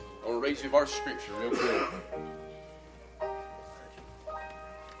read you a verse of Scripture real quick.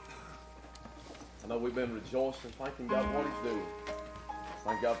 I know we've been rejoicing, thanking God for what He's doing.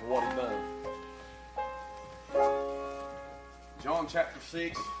 Thank God for what He's done. John chapter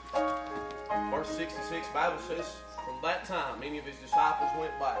 6, verse 66, Bible says, from that time many of His disciples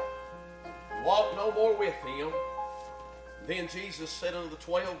went back, walked no more with Him. Then Jesus said unto the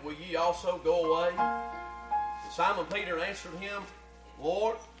 12, will ye also go away? And Simon Peter answered Him,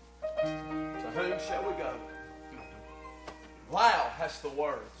 Lord, to whom shall we go? Thou hast the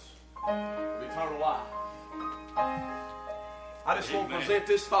words of eternal life. I just want to present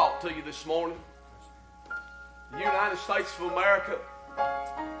this thought to you this morning. The United States of America,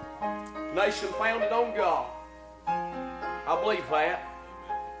 nation founded on God. I believe that.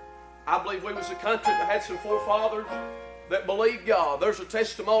 I believe we was a country that had some forefathers that believed God. There's a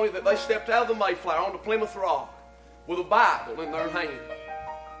testimony that they stepped out of the Mayflower onto Plymouth Rock with a Bible in their hand,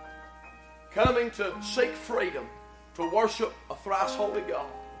 coming to seek freedom, to worship a thrice holy God.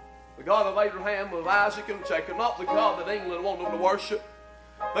 The God of Abraham, of Isaac, and Jacob, not the God that England wanted them to worship.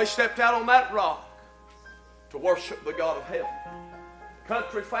 They stepped out on that rock to worship the God of heaven.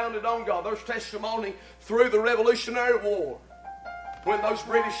 Country founded on God. There's testimony through the Revolutionary War, when those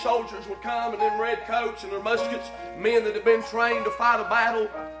British soldiers would come in them red coats and their muskets, men that had been trained to fight a battle,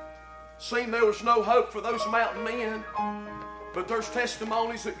 seemed there was no hope for those mountain men. But there's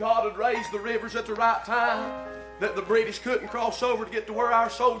testimonies that God had raised the rivers at the right time, that the British couldn't cross over to get to where our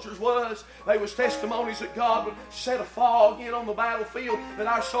soldiers was. There was testimonies that God would set a fog in on the battlefield, that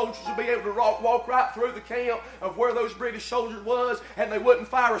our soldiers would be able to walk right through the camp of where those British soldiers was, and they wouldn't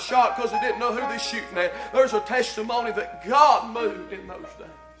fire a shot because they didn't know who they're shooting at. There's a testimony that God moved in those days.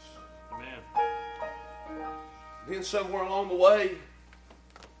 Amen. Then somewhere along the way,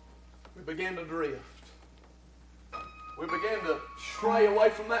 we began to drift. We began to stray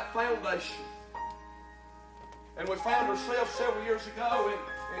away from that foundation. And we found ourselves several years ago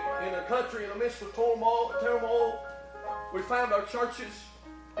in a country in the midst of turmoil. We found our churches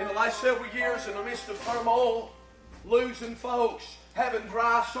in the last several years in the midst of turmoil, losing folks, having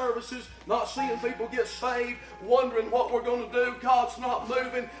dry services, not seeing people get saved, wondering what we're going to do. God's not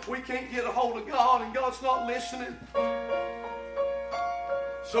moving. We can't get a hold of God, and God's not listening.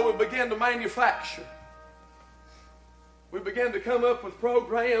 So we began to manufacture. We began to come up with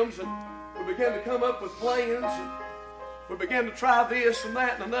programs, and we began to come up with plans, and we began to try this and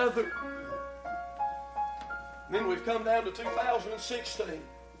that and another. And then we've come down to 2016.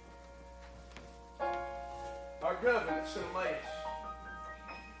 Our government's in a mess.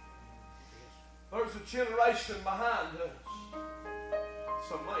 There's a generation behind us.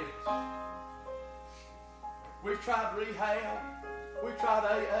 It's a mess. We've tried rehab. We've tried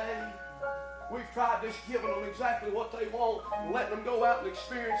AA. We've tried just giving them exactly what they want and letting them go out and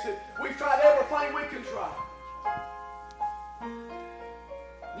experience it. We've tried everything we can try.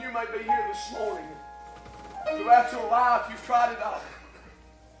 You may be here this morning. Throughout your life, you've tried it all.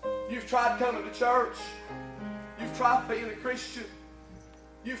 You've tried coming to church. You've tried being a Christian.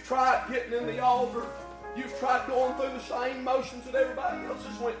 You've tried getting in the altar. You've tried going through the same motions that everybody else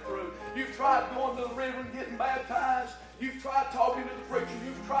has went through. You've tried going to the river and getting baptized. You've tried talking to the preacher.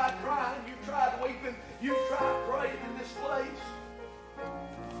 You've tried crying. You've tried weeping. You've tried praying in this place.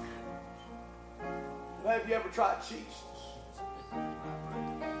 But have you ever tried Jesus?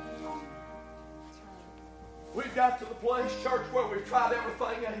 We've got to the place, church, where we've tried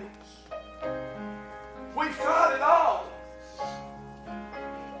everything else. We've tried it all.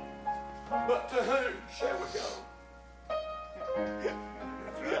 But to whom shall we go?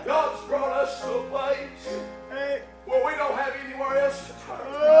 God's brought us to a place where we don't have anywhere else to turn.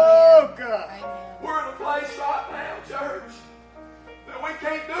 Oh, God. We're in a place right now, church, that we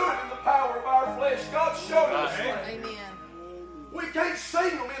can't do it in the power of our flesh. God showed us that. Amen. We can't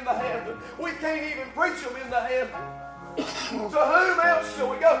sing them into heaven. We can't even preach them into heaven. To whom else shall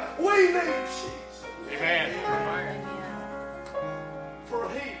we go? We need Jesus. Amen. For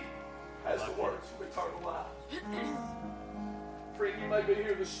He has the words of eternal life. Friend, you may be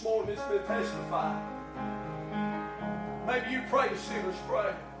here this morning. It's been testified. Maybe you pray a sinner's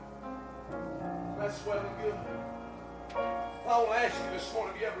prayer. That's well and good. I want to ask you this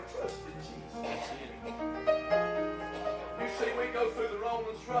morning, have you ever trusted Jesus? You see, we go through the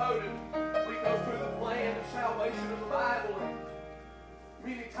Romans Road and we go through the plan of salvation of the Bible. And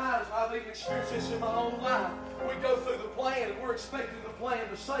many times I've even experienced this in my own life. We go through the plan and we're expecting the plan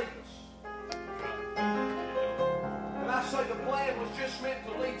to save us. And I say the plan was just meant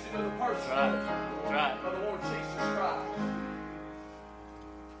to lead you to the person of the Lord Jesus Christ.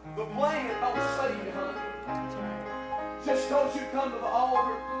 The plan don't save you, honey. Just because you come to the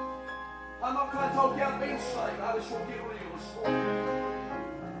altar, talk you out of being saved. I just want to get real this morning.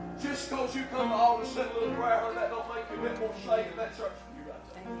 Just because you come to the altar and say a little prayer, that don't make you a bit more saved in that church than you right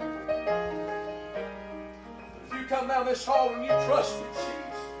there. If you come down this hall and you trust in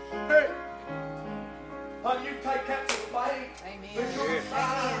Jesus, hey, and you take that to the bank, that you're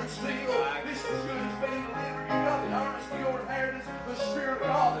fine still, this is good as being delivered. You got the earnest of your inheritance, the Spirit of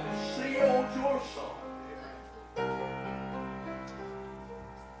God that has sealed your soul.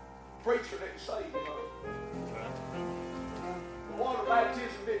 Preacher didn't save you, huh? The water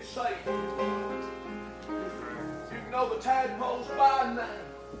baptism didn't save you. You can know the tadpoles by now.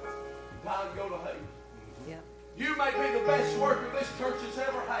 Time to go to heaven. Yep. You may be the best worker this church has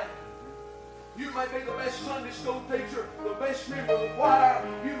ever had. You may be the best Sunday school teacher, the best member of the choir.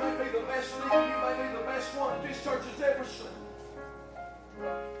 You may be the best leader. You may be the best one this church has ever seen.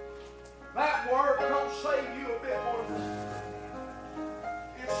 That word don't save you a bit more than that.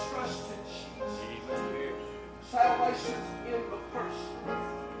 It's trust in Jesus. Salvation's in the person.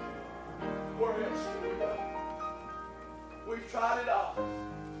 Where else can we go? We've tried it all.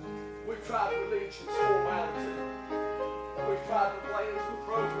 We've tried religion's formality. We've tried the plans, the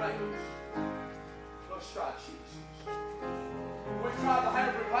programs. Let's try Jesus. We've tried to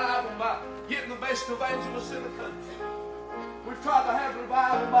have revival by getting the best evangelists in the country. We've tried to have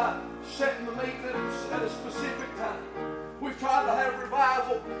revival by setting the meeting at a specific time. We've tried to have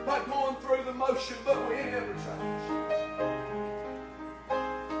revival by going through the motion, but we ain't ever tried Jesus.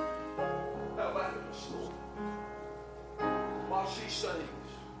 How about it this morning? While she sings,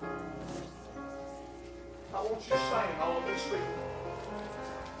 I want you to sing all of this week.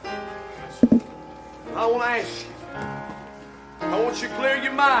 I want to ask you. I want you to clear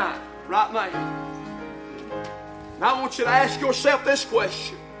your mind right now. And I want you to ask yourself this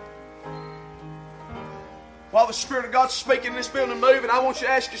question. While the Spirit of God's speaking in this building and moving, I want you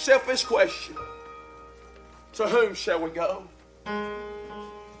to ask yourself this question. To whom shall we go?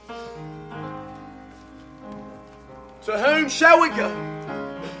 To whom shall we go?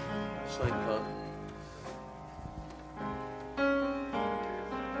 Sing, honey.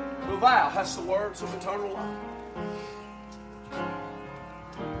 The vow, that's the words of eternal life.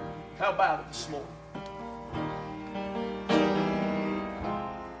 How about it this morning?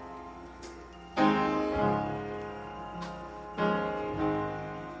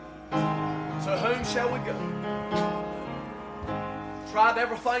 To whom shall we go? Tried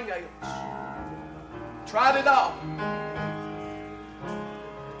everything else. Tried it all.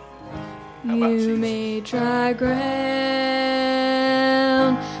 You made dry ground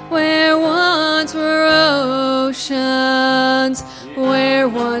where once were oceans, where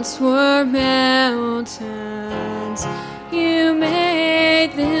once were mountains. You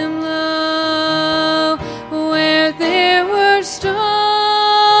made them low where there were stones.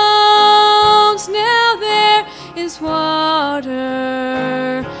 Now there is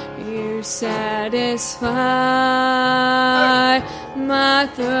water. You satisfy my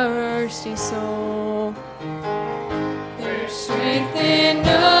thirsty soul. There's strength in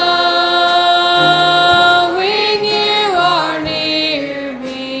knowing you are near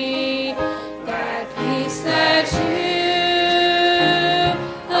me, that peace that you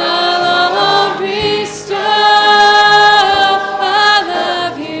alone bestow. I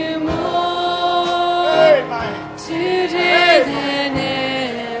love you more today than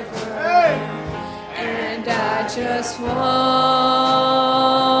ever, and I just wanted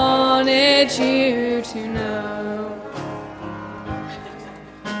you to know.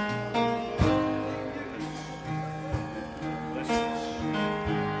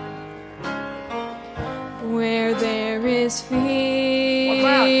 Where there is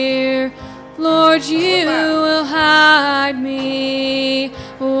fear, Lord, you will hide me.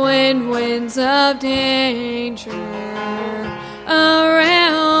 When winds of danger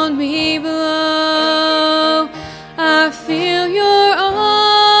around me blow, I feel your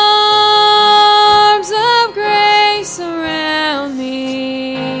arms of grace around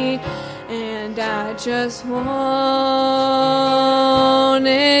me, and I just wanted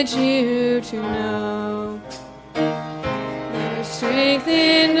you to know. There's strength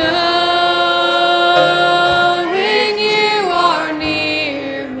in knowing you are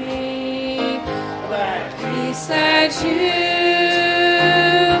near me, that peace that you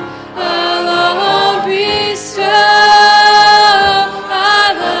alone bestow.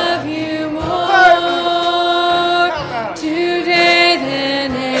 I love you more today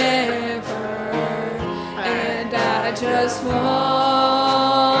than ever, and I just wanted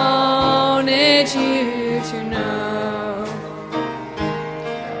you to know.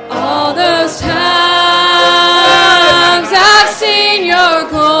 All those times I've seen your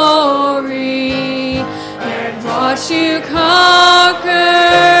glory, you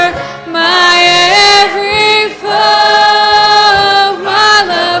conquer my every foe. My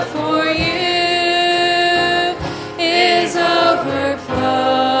love for you is overflowing,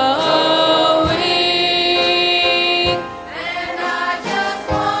 and I just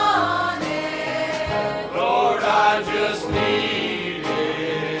want it. Lord, I just need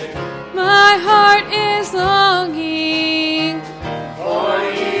it. My heart is longing For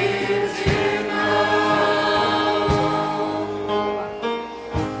you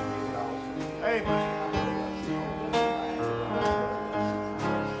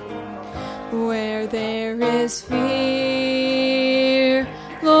to where there is fear.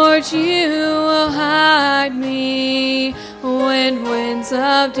 Lord, you will hide me when winds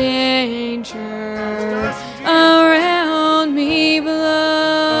of danger around me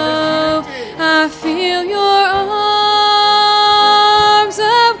blow. I feel your arms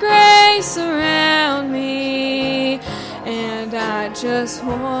of grace around me, and I just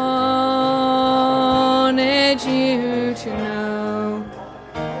wanted you to know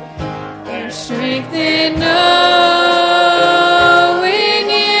your strength in knowing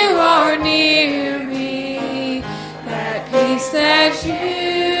you are near me, that peace that you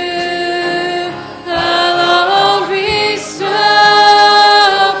alone bestow.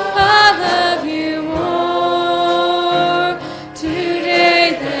 I love you more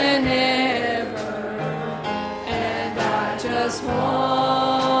today than ever, and I just wanted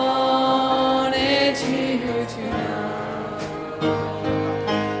you to know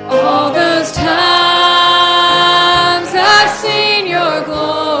all those times I've seen your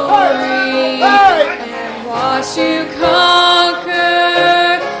glory and watched you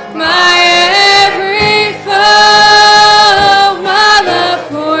conquer my every foe. My love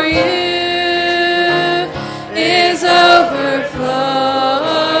for you is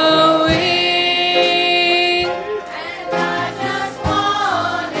overflowing, and I just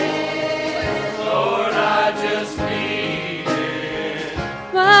want it. Lord, I just need it.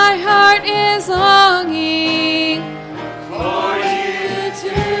 My heart is longing For you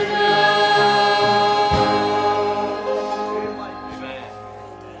to know. Amen.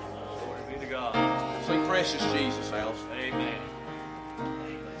 Glory be to God. Sing Precious Jesus, Alice. Amen.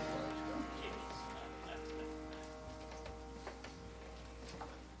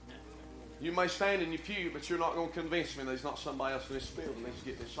 You may stand in your pew, but you're not going to convince me there's not somebody else in this building that needs to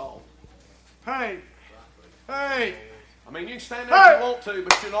get this solved. Hey! Hey! I mean, you can stand there if you want to,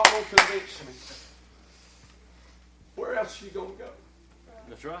 but you're not going to convince me. Where else are you going to go?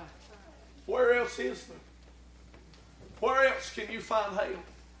 That's right. Where else is there? Where else can you find help?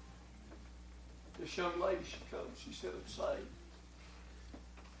 This young lady, she comes, she said, I'm saved.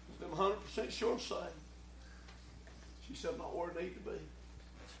 I'm 100% sure I'm saved. She said, I'm not where I need to be.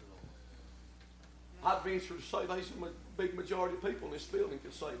 I'd venture to say there's a big majority of people in this building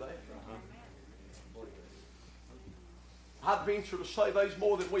could say that. I'd venture to say there's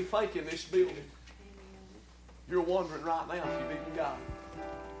more than we think in this building. You're wondering right now if you've even got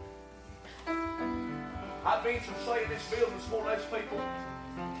it. I'd venture to say in this building this morning, there's people,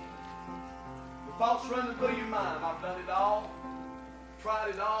 the thoughts running through your mind, I've done it all, tried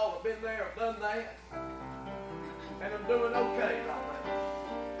it all, I've been there, I've done that, and I'm doing okay right now.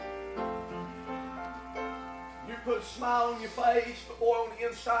 You put a smile on your face, but boy, on the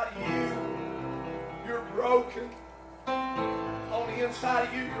inside of you, you're broken. On the inside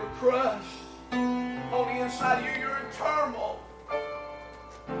of you, you're crushed. On the inside of you, you're in turmoil.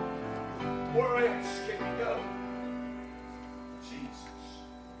 Where else can you go? Jesus.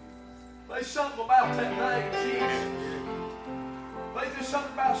 There's something about that name, Jesus. There's just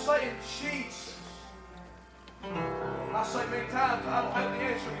something about saying Jesus. I say many times, I don't have the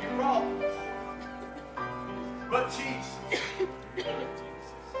answer to your problems. But Jesus.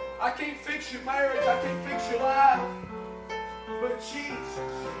 I can't fix your marriage. I can't fix your life. But Jesus.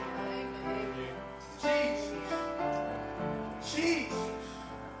 Jesus. Jesus.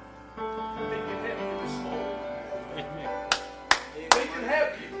 He can help you this morning. He can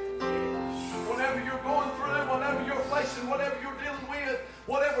help you. Whatever you're going through, whatever you're facing, whatever you're dealing with,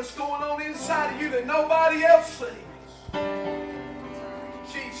 whatever's going on inside of you that nobody else sees.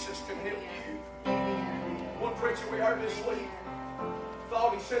 Jesus can help you. One preacher we heard this week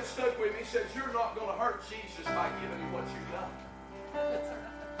thought, he said, stuck with me, he says, you're not going to hurt Jesus by giving him what you got.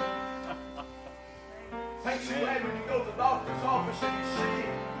 Makes you glad when you go to the doctor's office and you see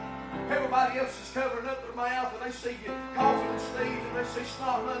everybody else is covering up their mouth and they see you coughing and sneezing and they see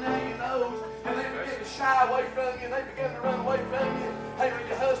snot running out of your nose and they begin to shy away from you and they begin to run away from you. Hey,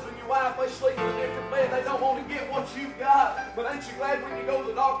 your husband, wife, they sleep in a different bed. They don't want to get what you've got. But ain't you glad when you go to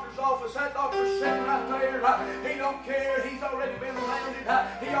the doctor's office as that doctor's sitting right there, he don't care. He's already been around it.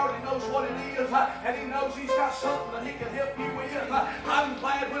 He already knows what it is, and he knows he's got something that he can help you with. I'm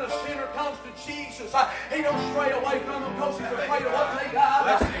glad when a sinner comes to Jesus, he don't stray away from them because he's afraid of what they got.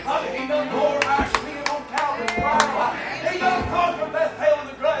 He done bore our sin on Calvary's cross. He done conquered death, hell,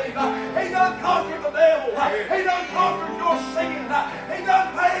 and the grave. He done conquered the devil. He done conquered your sin. He done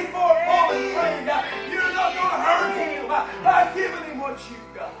paid for it all and trade. You're not going to hurt him by giving him what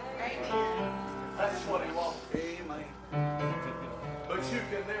you've got. That's what he wants. Amen. But you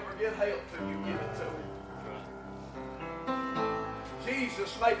can never get help till you give it to him.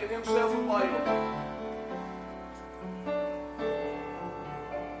 Jesus making himself available.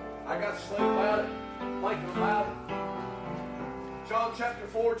 I got to think about it, thinking about it. John chapter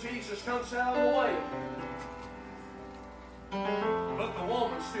 4, Jesus comes out of the way. But the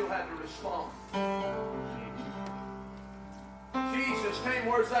woman still had to respond. Jesus came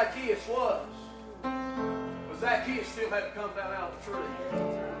where Zacchaeus was. But Zacchaeus still had to come down out of the tree.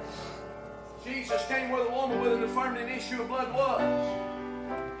 Jesus came where the woman with an infirmity and issue of blood was.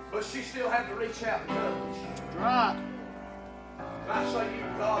 But she still had to reach out and touch. Right. And I say you,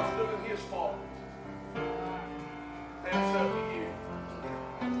 God's doing his part. And it's up to you.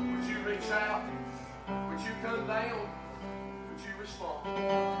 Would you reach out? Would you come down? Would you respond?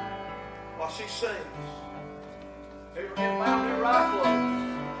 While she sings. Every head bowed, every eye closed.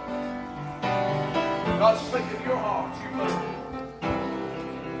 God's speaking to your heart. You move.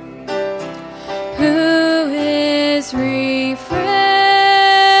 Who is refreshing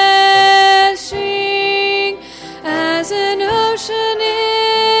as an ocean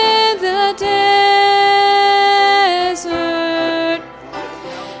in the desert,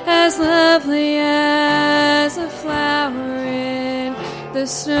 as lovely as a flower in the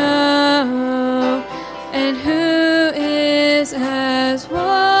snow, and who is as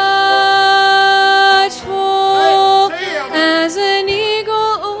watchful as an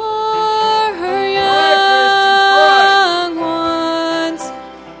eagle o'er her young ones,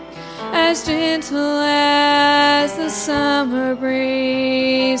 as gentle as the summer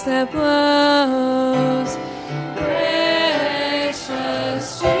breeze that blows.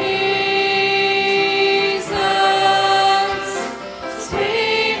 Precious Jesus,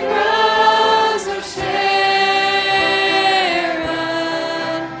 sweet Rose of Sharon,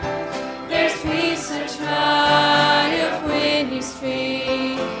 there's peace and triumph when you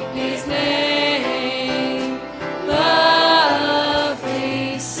speak his name.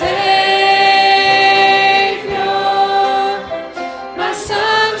 Lovely Savior, my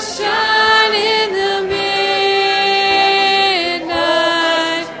sunshine in the midnight,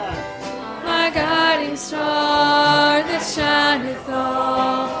 my guiding star that shineth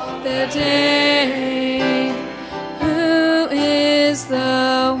all the day. Who is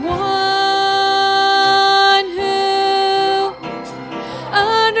the one who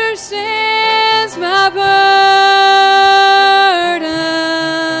understands my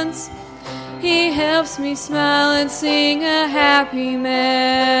burdens? He helps me smile and sing a happy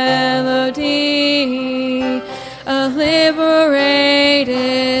melody. A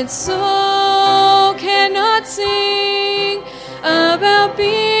liberated soul cannot sing about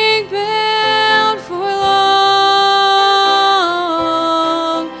being bound for long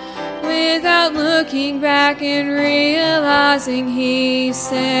without looking back and realizing he's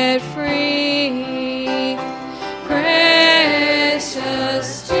set free.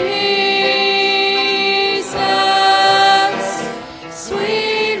 Precious Jesus,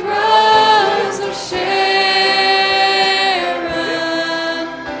 sweet Rose of Sharon,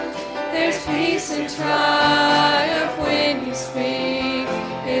 there's peace and triumph when you speak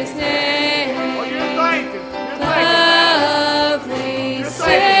his name. Well, you're thinking. Lovely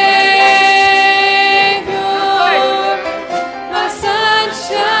Savior, my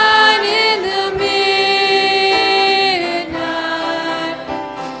sunshine in the midnight,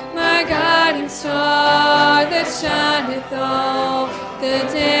 my guiding star that shineth all the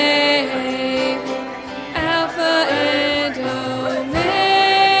day. Alpha and Omega,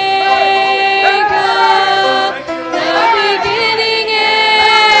 the beginning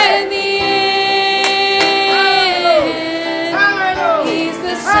and the end. He's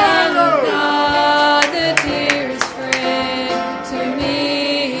the Son of God, the dearest friend to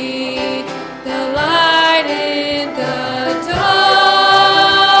me, the light in the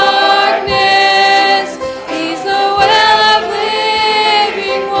darkness. He's the well of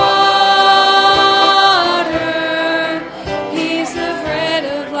living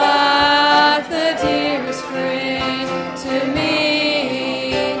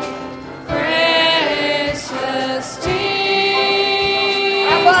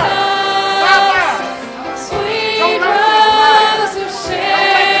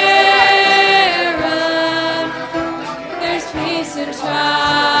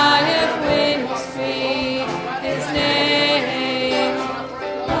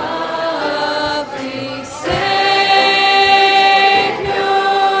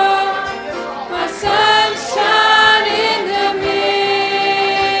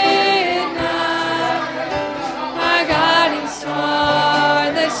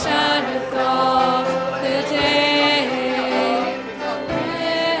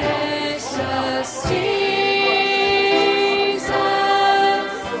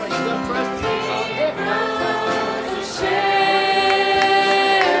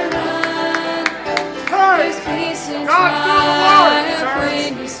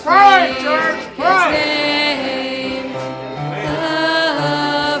sweet church, His pray. name.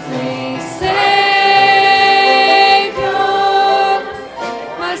 Lovely Savior,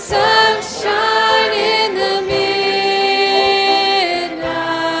 my sunshine in the midnight,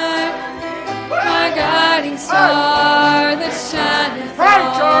 my guiding star that shineth Pray,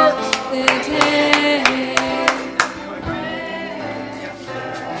 all church. the day.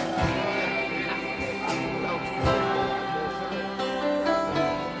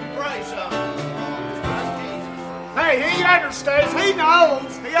 Hey, he understands. He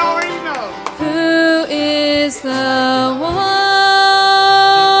knows. He already knows. Who is the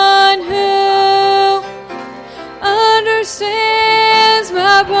one who understands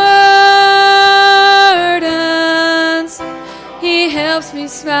my burdens? He helps me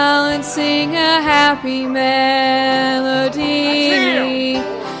smile and sing a happy melody.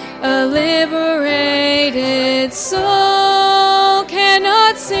 A liberated soul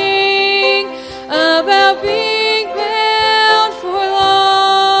cannot sing about being bound for long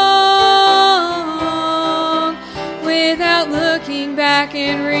without looking back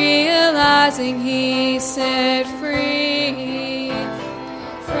and realizing He set free.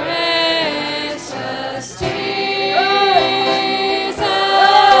 Precious Jesus,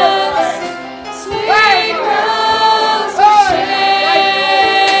 sweet Rose of Sharon,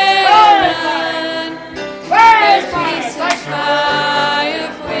 there's peace and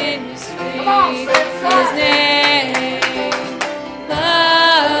triumph when you speak His name.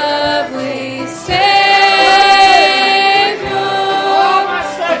 Lovely Savior,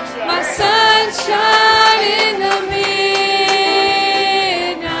 my sunshine in the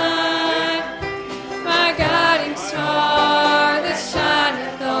midnight, my guiding star that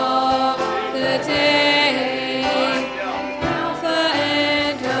shineth all the day. Alpha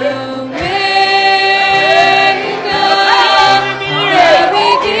and Omega, the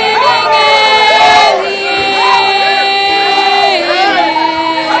beginning and the end.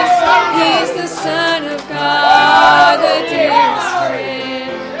 He's the Son of God, the dearest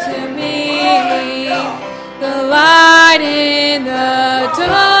friend to me, the light in the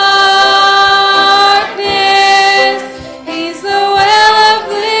darkness. He's the well of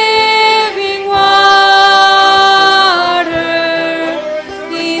living water.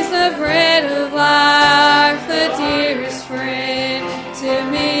 He's the bread of life, the dearest friend to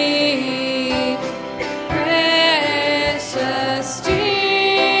me. Precious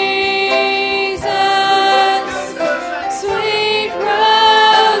Jesus, sweet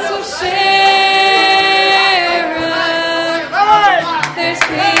Rose of Sharon, there's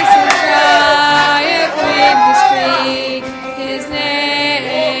peace and triumph when we speak His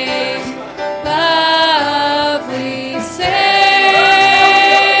name. Lovely Savior,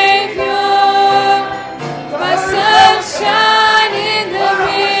 my sunshine in the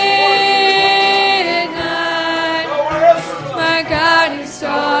midnight, my guiding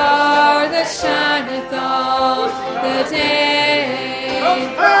star that shineth all the day.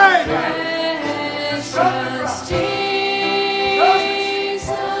 Precious Jesus.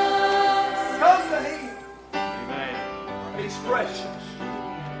 Come to Him. He's precious.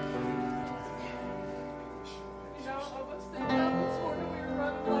 You know, I was thinking about this morning we were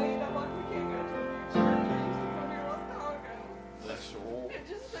running late. I'm like, we can't go to a new church. We used to come here a long time ago. Bless the Lord. And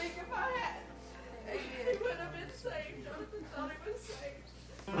just think if I had, he would have been saved. Jonathan thought he was saved.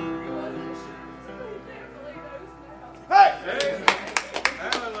 He wasn't. So he definitely knows now. Hey!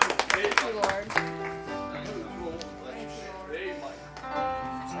 Thank you, Lord.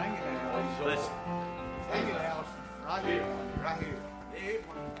 Sing it, Alice. Sing it, Alice. Right here. Right here.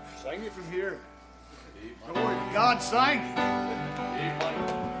 Sing it from here. Glory to God, sing it.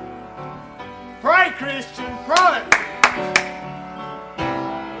 Pray, Christian, pray.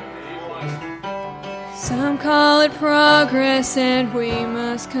 Some call it progress, and we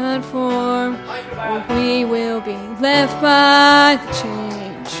must conform, or we will be left by the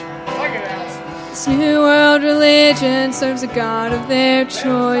change. Sing it, Alice. This new world religion serves a God of their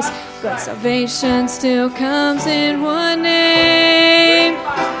choice, but salvation still comes in one name.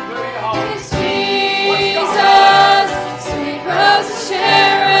 It's Jesus, sweet Rose of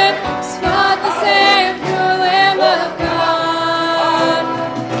Sharon, spotless and pure Lamb of God.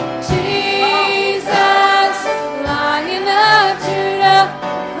 Jesus, Lion of Judah,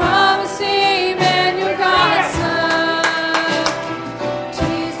 promised Emmanuel, God's Son.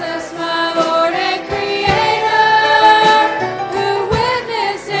 Jesus, my Lord and Creator, who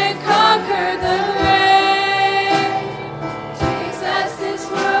witnessed and conquered the grave. Jesus, this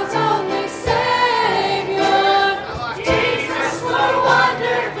world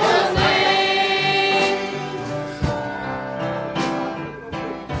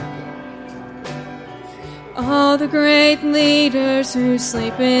great leaders who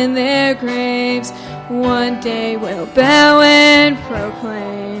sleep in their graves one day will bow and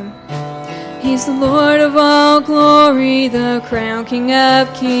proclaim, He's the Lord of all glory, the crown King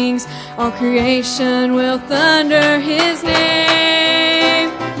of kings. All creation will thunder His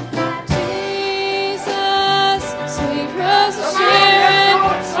name. Jesus, sweet Rose of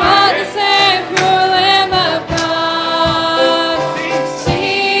Sharon, spotless and pure Lamb of God.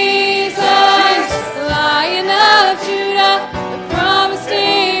 Jesus, the Lion of Judah, the promised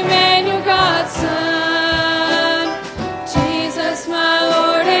Emmanuel, God's Son. Jesus, my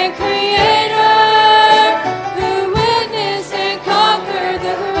Lord and Creator, who witnessed and conquered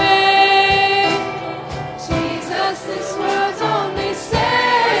the grave. Jesus, this world's only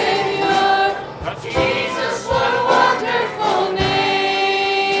Savior. Jesus, what a wonderful name.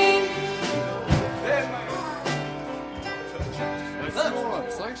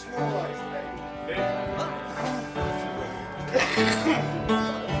 Thanks for life.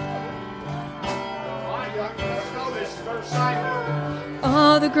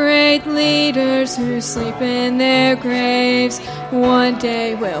 All the great leaders who sleep in their graves one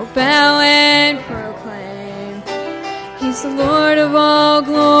day will bow and proclaim, He's the Lord of all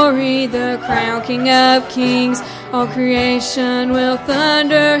glory, the crown King of kings. All creation will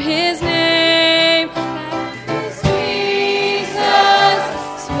thunder His name. Jesus,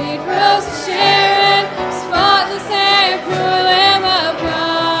 sweet Rose of Sharon, spotless and pure Lamb of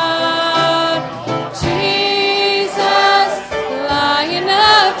God. Jesus, the Lion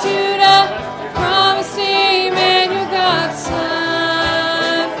of Judah, the promised Emmanuel, God's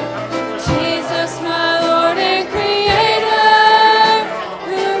Son. Jesus, my Lord and Creator,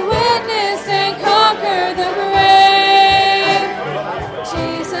 who witnessed and conquered the grave.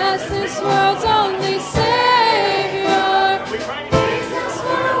 Jesus, this world's only Savior. Jesus,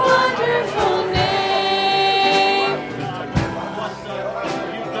 what a wonderful name.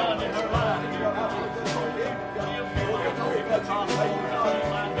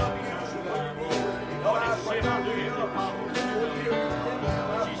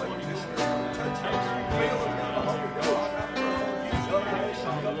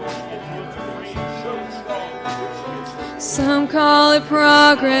 Some call it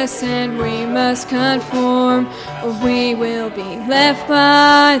progress, and we must conform, or we will be left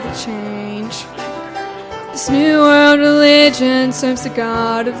by the change. This new world religion serves the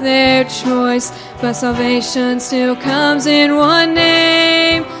God of their choice, but salvation still comes in one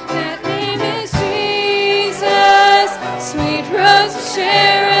name. That name is Jesus, sweet Rose of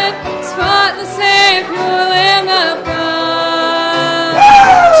Sharon, spotless and pure Lamb of God.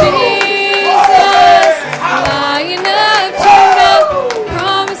 Jesus, Lion of Judah,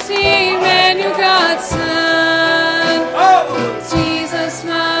 promised Emmanuel, God's Son. Jesus,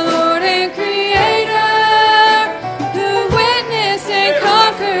 my Lord and Creator, who witnessed and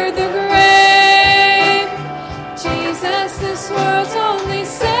conquered the grave. Jesus, this world's only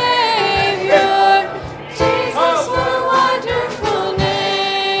Savior. Jesus, what a wonderful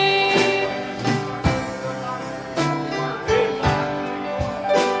name.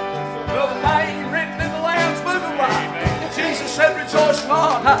 Another name written in the Lamb's Book of Life. Jesus said, rejoice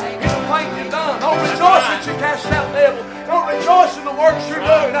not in the things you've done. Don't rejoice that you cast out devils. Don't rejoice in the works you're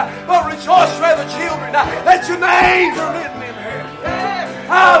doing. But rejoice, rather, children, that your names are written in heaven.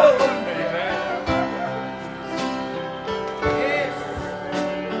 Hallelujah.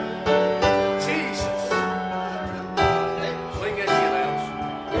 Jesus. Sing that again, Alice.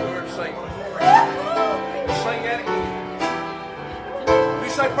 We're singing. Sing that again. You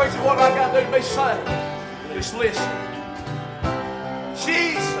say, preacher, what I got to do to be saved? Just listen.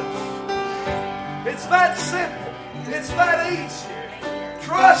 Jesus. It's that simple. It's that easy.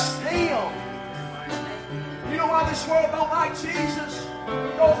 Trust Him. You know why this world don't like Jesus?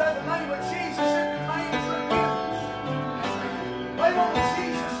 Because at the name of Jesus it demands repentance. They want a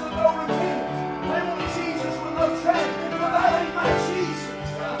Jesus with no repentance. They want a Jesus with no change. But that ain't my Jesus.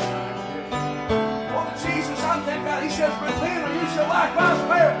 Well, the Jesus I'm telling you about, He says, repent or you shall likewise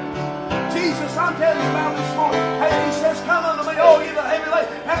perish. Jesus, I'm telling you about this morning. Hey, He says, come unto me, all you that heavy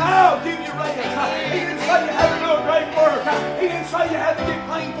laden, and I'll give you rest. He didn't say you had to do a great work. He didn't say you had to get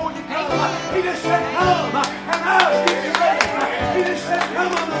clean before you come. He just said, come, and I'll give you rest. He just said,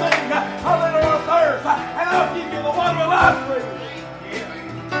 come unto me, all that are athirst, and I'll give you the water of life for you.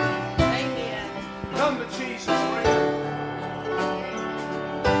 Come to Jesus, friend.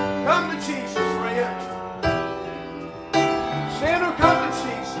 Come to Jesus, friend. Sinner, come to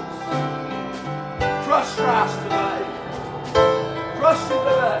Jesus. Trust Christ today. Trust Him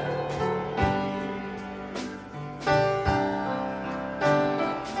today.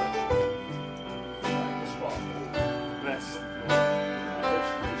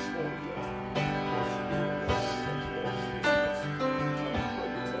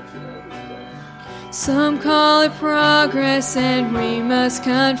 Some call it progress, and we must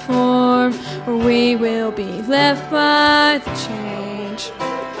conform, or we will be left by the change.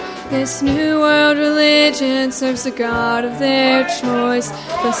 This new world religion serves the God of their choice,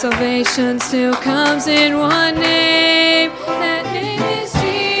 but salvation still comes in one name. That name is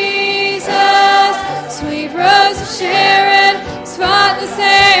Jesus, sweet rose of Sharon, spotless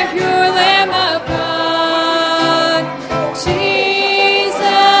and pure Lamb of God. Jesus,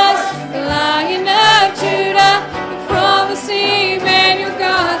 the Lion of Judah, the promised Emmanuel,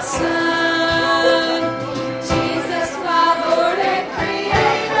 God's Son. Jesus, my Lord and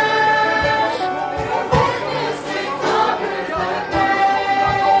Creator, witness and conquered the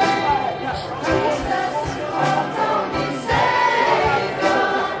grave. Jesus, world's only Savior.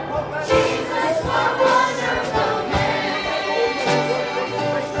 Jesus, what wonderful name.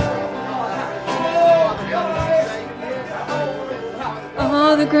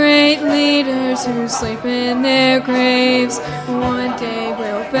 All the great leaders who sleep in their graves one day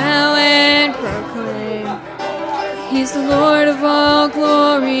will bow and proclaim, He's the Lord of all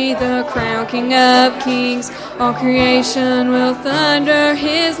glory, the crown King of kings. All creation will thunder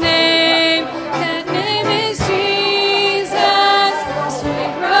His name. That name is Jesus,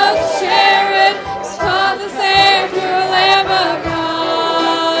 sweet rose of Sharon, spotless and pure Lamb of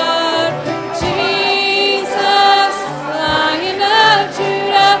God. Jesus, Lion of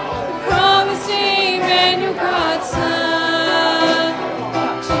Judah, the promised Emmanuel, God's Son.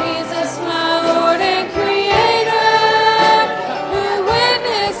 Jesus, my Lord and Creator, who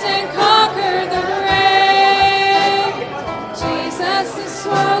witnessed and conquered the grave. Jesus, this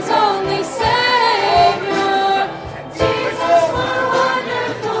world's only Savior. Jesus, what a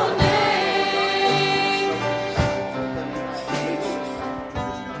wonderful name.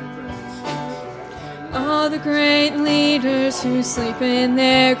 All the great leaders who sleep in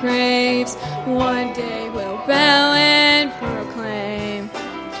their graves one day will bow and proclaim,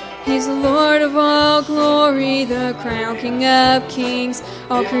 He's the Lord of all glory, the crown King of kings.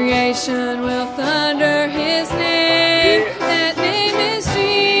 All creation will thunder His name.